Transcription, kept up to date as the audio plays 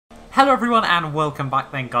Hello everyone and welcome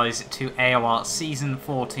back then guys to AOR Season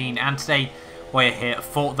 14, and today we're here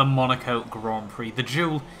for the Monaco Grand Prix, the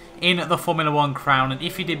jewel in the Formula 1 crown. And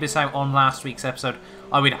if you did miss out on last week's episode,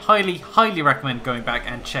 I would highly recommend going back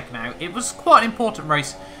and checking out. It was quite an important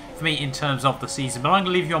race for me in terms of the season, but I'm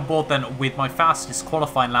going to leave you on board then with my fastest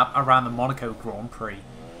qualifying lap around the Monaco Grand Prix.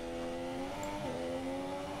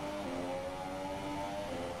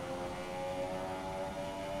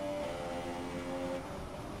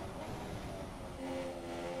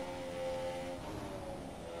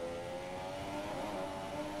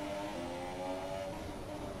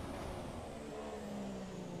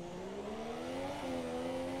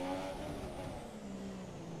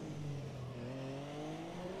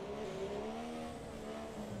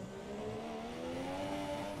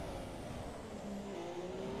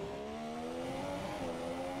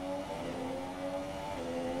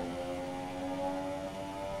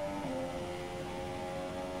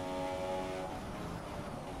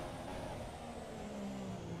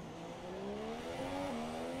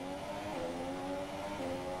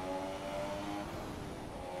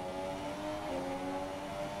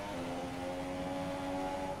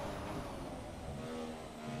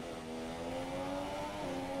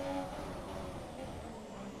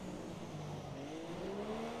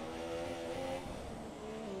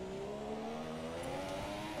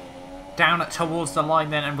 Down towards the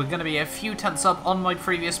line then, and we're going to be a few tenths up on my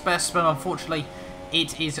previous best, but unfortunately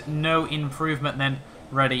it is no improvement then,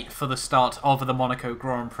 ready for the start of the Monaco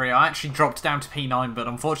Grand Prix. I actually dropped down to P9, but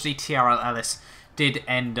unfortunately TRL Ellis did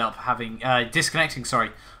end up having disconnecting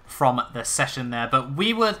from the session there. But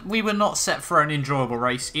we were not set for an enjoyable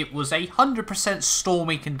race. It was 100%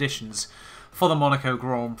 stormy conditions for the Monaco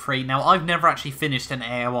Grand Prix. Now, I've never actually finished an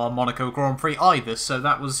AOR Monaco Grand Prix either, so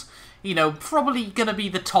that was, you know, probably going to be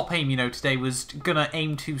the top aim, you know, today was going to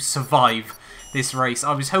aim to survive this race.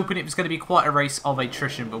 I was hoping it was going to be quite a race of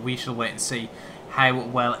attrition, but we shall wait and see how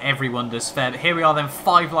well everyone does fare. But here we are then,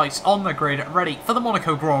 5 lights on the grid, ready for the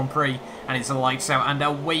Monaco Grand Prix, and it's a lights out, and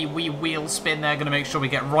away we wheel spin there, going to make sure we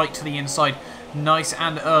get right to the inside, nice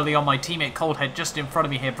and early on. My teammate Coldhead just in front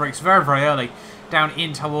of me here, breaks very early, down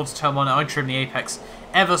in towards turn 1, I trim the apex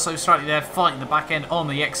ever so slightly there, fighting the back end on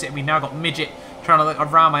the exit. We now got Midget trying to look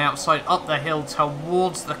around my outside, up the hill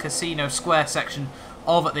towards the Casino Square section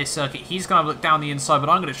of this circuit. He's going to look down the inside, but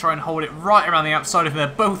I'm going to try and hold it right around the outside of there.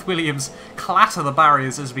 Both Williams clatter the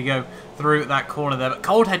barriers as we go through that corner there, but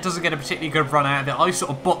Coldhead doesn't get a particularly good run out of it. I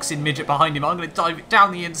sort of box in Midget behind him. I'm going to dive it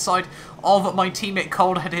down the inside of my teammate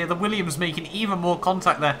Coldhead here. The Williams making even more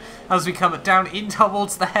contact there as we come down in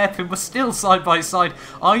towards the hairpin. We're still side by side.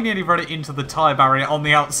 I nearly run it into the tyre barrier on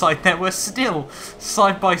the outside there. We're still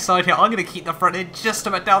side by side here. I'm going to keep the front end just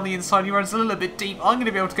about down the inside. He runs a little bit deep. I'm going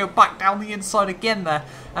to be able to go back down the inside again there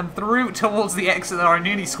and through towards the exit there. I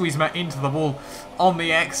nearly squeezed him out into the wall on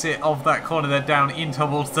the exit of that corner there, down in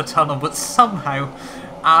towards the tunnel, but somehow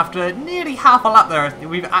after nearly half a lap there,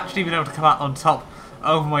 we've actually been able to come out on top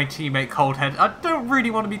of my teammate Coldhead. I don't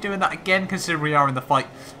really want to be doing that again, considering we are in the fight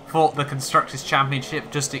for the Constructors'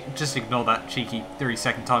 Championship. Just ignore that cheeky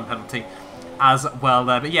 30-second time penalty as well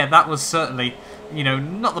there. But yeah, that was certainly, you know,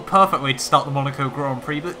 not the perfect way to start the Monaco Grand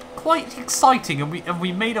Prix, but quite exciting, and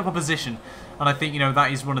we made up a position. And I think, you know,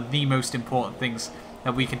 that is one of the most important things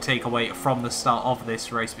that we can take away from the start of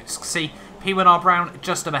this race. But you can see P1R Brown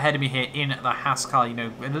just up ahead of me here in the Haas car, you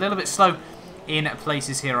know, a little bit slow in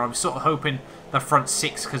places here. I was sort of hoping the front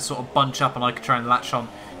 6 could sort of bunch up and I could try and latch on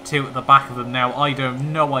to the back of them. Now, I don't have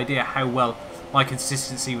no idea how well my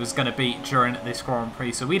consistency was going to be during this Grand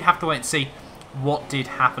Prix, so we'd have to wait and see what did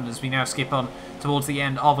happen as we now skip on towards the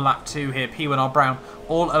end of lap 2 here. P1R Brown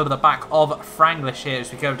all over the back of Franglish here as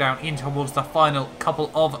we go down in towards the final couple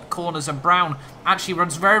of corners, and Brown actually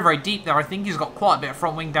runs very deep there. I think he's got quite a bit of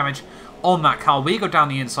front wing damage on that car. We go down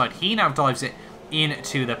the inside. He now dives it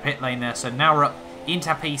into the pit lane there, so now we're up into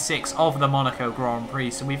P6 of the Monaco Grand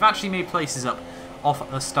Prix. So we've actually made places up off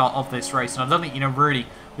the start of this race, and I don't think, you know, really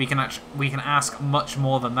we can ask much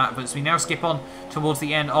more than that. But as we now skip on towards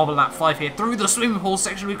the end of lap 5 here, through the swimming pool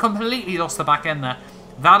section, we've completely lost the back end there.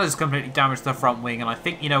 That has completely damaged the front wing, and I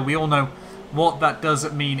think, you know, we all know what that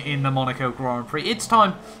does mean in the Monaco Grand Prix. It's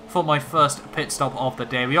time for my first pit stop of the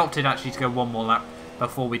day. We opted actually to go one more lap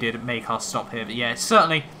before we did make our stop here, but yeah,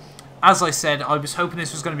 certainly, as I said, I was hoping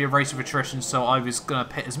this was going to be a race of attrition, so I was going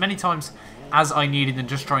to pit as many times as I needed and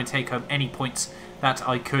just try and take home any points that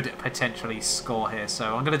I could potentially score here.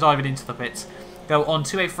 So I'm going to dive it into the pits, go on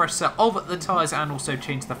to a fresh set of the tyres and also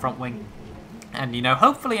change the front wing. And, you know,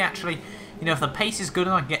 hopefully actually, you know, if the pace is good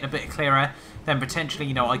and I can get a bit clear air, then potentially,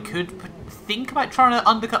 you know, I could think about trying to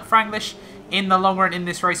undercut Franglish in the long run in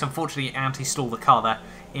this race. Unfortunately, anti-stall the car there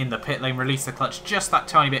in the pit lane, released the clutch just that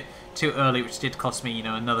tiny bit too early, which did cost me, you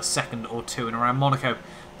know, another second or two. And around Monaco,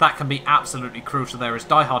 that can be absolutely crucial there, as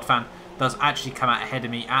Die Hard Fan does actually come out ahead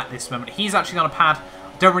of me at this moment. He's actually on a pad.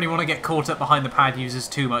 Don't really want to get caught up behind the pad users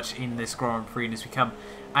too much in this Grand Prix, and as we come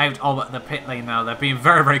out of the pit lane now, they're being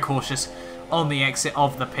very, very cautious on the exit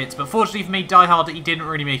of the pits. But fortunately for me, Die Hard, he didn't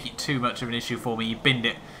really make it too much of an issue for me. He binned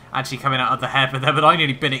it, actually coming out of the hairpin there, but I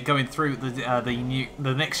nearly binned it going through the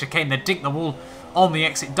next chicane. They dinked the wall on the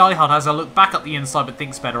exit. Die Hard has a look back up the inside, but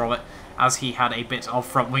thinks better of it, as he had a bit of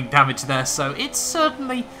front wing damage there. So it's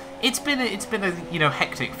been a you know,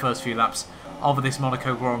 hectic first few laps of this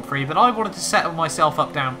Monaco Grand Prix, but I wanted to settle myself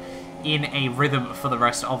up down in a rhythm for the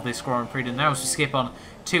rest of this Grand Prix. And now as we skip on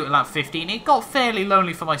to lap 15, it got fairly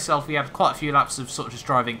lonely for myself. We had quite a few laps of sort of just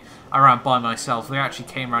driving around by myself. We actually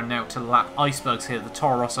came around now to lap Icebergs here, the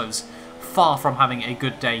Toro Rossos, far from having a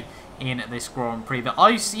good day in this Grand Prix. The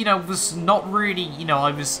ice, you know, was not really, you know,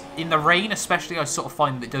 I was in the rain especially, I sort of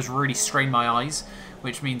find that it does really strain my eyes,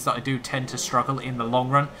 which means that I do tend to struggle in the long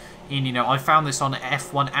run. You know, I found this on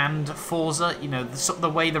F1 and Forza, you know, the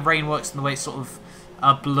way the rain works and the way it sort of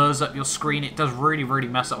blurs up your screen, it does really, really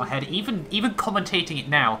mess up my head. Even commentating it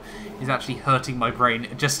now is actually hurting my brain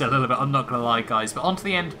just a little bit, I'm not going to lie, guys. But on to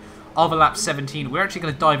the end of lap 17, we're actually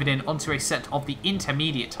going to dive it in onto a set of the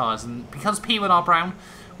intermediate tyres. And because P1R Brown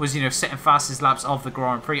was, you know, setting fastest laps of the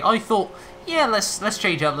Grand Prix, I thought, yeah, let's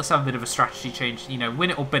change up, let's have a bit of a strategy change. You know,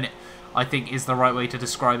 win it or bin it, I think is the right way to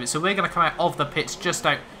describe it. So we're going to come out of the pits just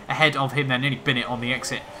out ahead of him there, nearly bin it on the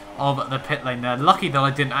exit of the pit lane there. Lucky that I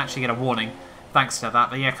didn't actually get a warning thanks to that.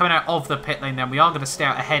 But yeah, coming out of the pit lane then, we are going to stay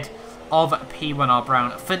out ahead of P1R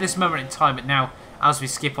Brown for this moment in time. But now, as we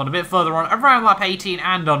skip on a bit further on, around lap 18,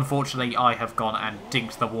 and unfortunately I have gone and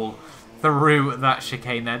dinked the wall through that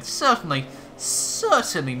chicane there. Certainly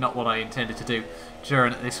not what I intended to do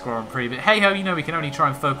during this Grand Prix. But hey ho, you know, we can only try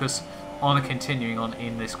and focus on continuing on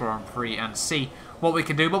in this Grand Prix and see what we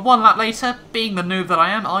can do. But one lap later, being the noob that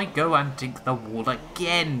I am, I go and dink the wall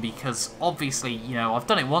again, because obviously, you know, I've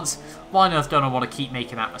done it once. Why on earth don't I want to keep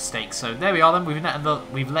making that mistake? So there we are then,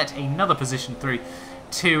 we've let another position through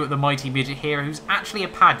to the mighty midget here, who's actually a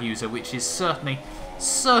pad user, which is certainly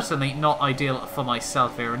not ideal for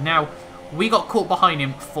myself here. And now we got caught behind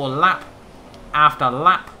him for lap after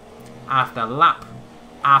lap after lap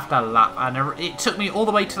after lap, and it took me all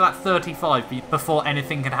the way to lap 35 before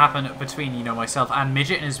anything could happen between, you know, myself and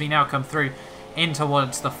midget. And as we now come through in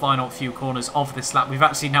towards the final few corners of this lap, we've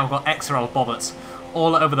actually now got XRL Bobbets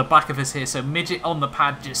all over the back of us here. So midget on the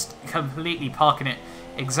pad, just completely parking it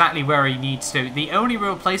exactly where he needs to. The only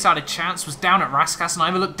real place I had a chance was down at Raskas, and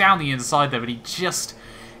I looked down the inside there, but he just,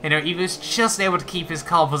 you know, he was just able to keep his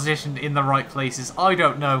car positioned in the right places. I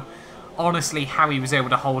don't know honestly how he was able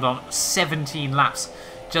to hold on 17 laps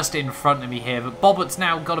just in front of me here. But Bobbitt's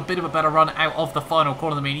now got a bit of a better run out of the final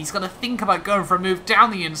corner than me, and he's going to think about going for a move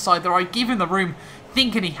down the inside there. I give him the room,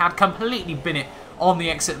 thinking he had completely bin it on the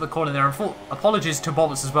exit of the corner there. And apologies to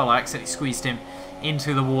Bobbitt's as well, I accidentally squeezed him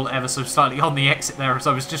into the wall ever so slightly on the exit there, as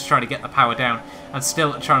I was just trying to get the power down and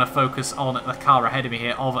still trying to focus on the car ahead of me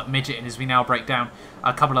here of midget. And as we now break down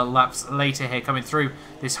a couple of laps later here, coming through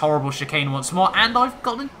this horrible chicane once more, and I've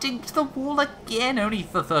got to dink the wall again, only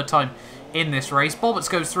the third time in this race. Bobbits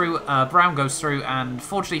goes through, Brown goes through, and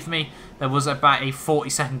fortunately for me, there was about a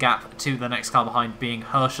 40-second gap to the next car behind, being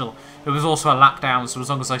Herschel. It was also a lap down, so as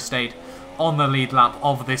long as I stayed on the lead lap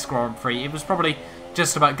of this Grand Prix, it was probably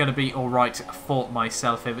just about going to be alright for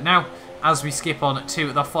myself here. But now, as we skip on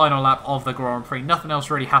to the final lap of the Grand Prix, nothing else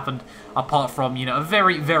really happened apart from, you know, a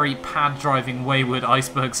very, very pad-driving wayward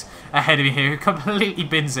Icebergs ahead of me here, who completely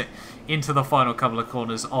bins it into the final couple of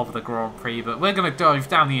corners of the Grand Prix. But we're going to dive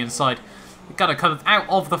down the inside. We're going to come out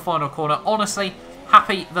of the final corner. Honestly,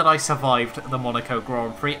 happy that I survived the Monaco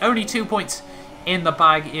Grand Prix. Only 2 points in the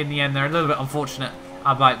bag in the end. They're a little bit unfortunate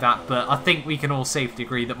about that, but I think we can all safely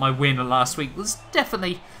agree that my win last week was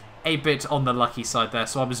definitely a bit on the lucky side there.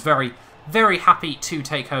 So I was very, very happy to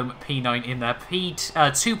take home P9 in there.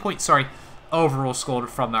 2 points, sorry, overall scored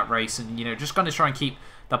from that race, and, you know, just going to try and keep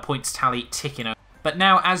the points tally ticking over. But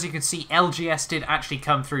now, as you can see, LGS did actually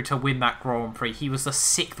come through to win that Grand Prix. He was the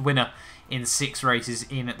 6th winner in 6 races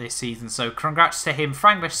in this season, so congrats to him.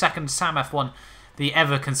 Franglish 2nd, Sam F1, the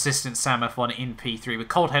ever-consistent Sam F1 in P3, with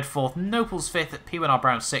Coldhead 4th, Nopals 5th, P1R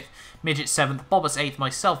Brown 6th, Midget 7th, Bobbers 8th,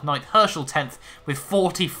 myself 9th, Herschel 10th, with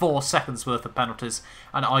 44 seconds worth of penalties,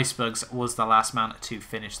 and Icebergs was the last man to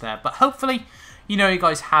finish there. But hopefully, you know, you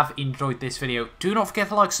guys have enjoyed this video. Do not forget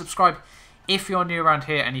to like, subscribe if you're new around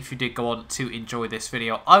here, and if you did go on to enjoy this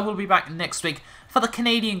video. I will be back next week for the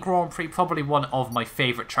Canadian Grand Prix, probably one of my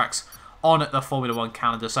favourite tracks on the Formula 1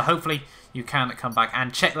 calendar. So hopefully you can come back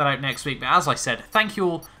and check that out next week. But as I said, thank you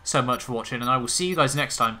all so much for watching, and I will see you guys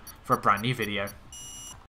next time for a brand new video.